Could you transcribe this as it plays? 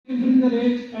the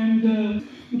rate, and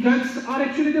drugs are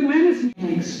actually the menace.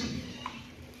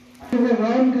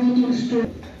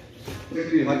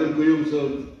 Secretary Hatem Kuyum sir,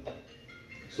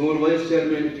 Sumbal Vice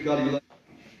Chairman Tikari.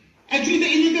 Actually, the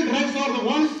illegal drugs are the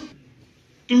ones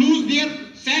to lose their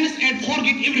sense and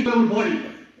forget everything in our body.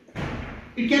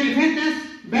 It can affect us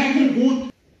badly both.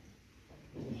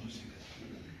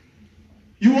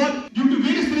 You are due to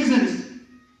various reasons,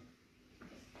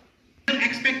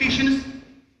 expectations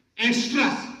and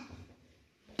stress.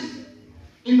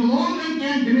 In the long run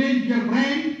can damage your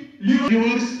brain, liver.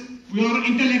 Viewers, we are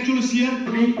intellectuals here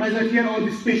being present here on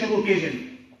this special occasion.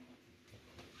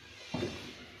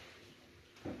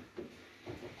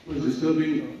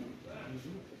 Disturbing,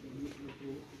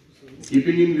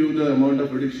 keeping in view the amount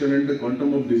of addiction and the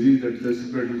quantum of disease that is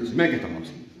spread in this. मैं कहता हूँ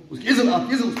उसकी इज्जत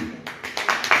आपकी इज्जत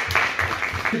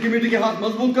उसकी committee के हाथ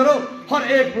मजबूत करो, हर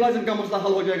एक मुलाजिम का मसला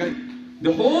हल हो जाएगा.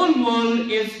 The whole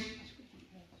world is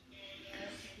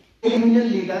union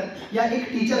leader या एक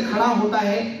टीचर खड़ा होता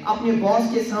है अपने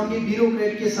बॉस के सामने,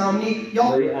 ब्यूरोक्रेट के सामने.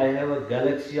 I have a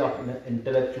galaxy of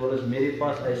intellectuals. मेरे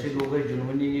पास ऐसे लोग हैं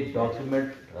जिन्होंने ये डॉक्यूमेंट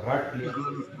रट लिया.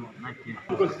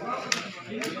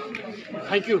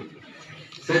 Thank you.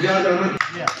 Sajad Ahmed.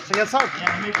 Sajad Sahab.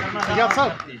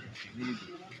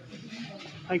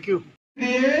 Thank you.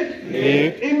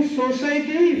 In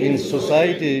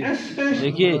society.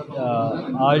 देखिए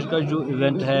आज का जो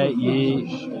इवेंट है ये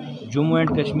Jammu and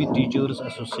Kashmir teachers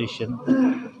association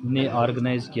ने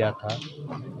ऑर्गेनाइज़ किया था.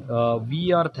 We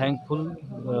are thankful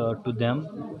to them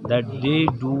that they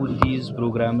do these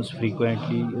programmes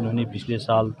frequently. उन्होंने पिछले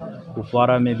साल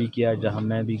कुपवारा में भी किया जहां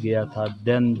मैं भी गया था.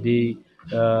 Then they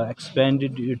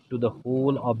expanded it to the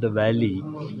whole of the valley.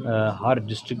 Her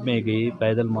district में गए,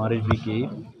 पैदल मार्च भी किए.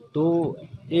 तो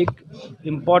एक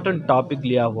इम्पॉर्टेंट टॉपिक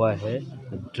लिया हुआ है,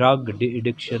 drug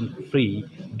addiction free,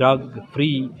 drug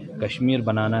free Kashmir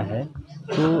बनाना है.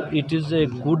 तो it is a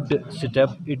good step,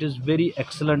 it is very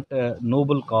excellent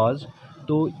Nobel काज.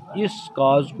 तो इस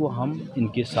काज को हम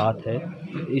इनके साथ है,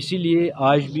 इसीलिए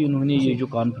आज भी उन्होंने ये जो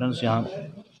कॉन्फ्रेंस यहाँ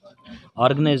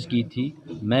ऑर्गेनाइज़ की थी,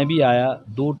 मैं भी आया.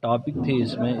 2 टॉपिक थे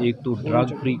इसमें, एक तो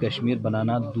ड्रग फ्री कश्मीर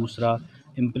बनाना, दूसरा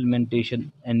इम्प्लीमेंटेशन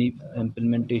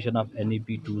ऑफ NEP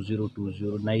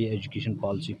 2020 नई एजुकेशन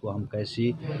पॉलिसी को हम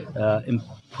कैसे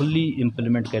फुल्ली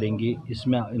इम्प्लीमेंट करेंगे,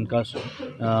 इसमें इनका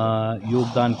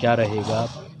योगदान क्या रहेगा.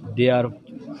 They are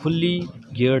fully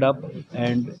geared up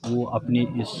and वो अपने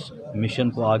इस मिशन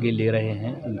को आगे ले रहे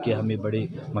हैं. इनके हमें बड़े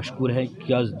मशकूर हैं,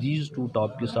 because these 2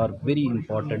 topics are very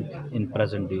important in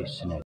present day scenario.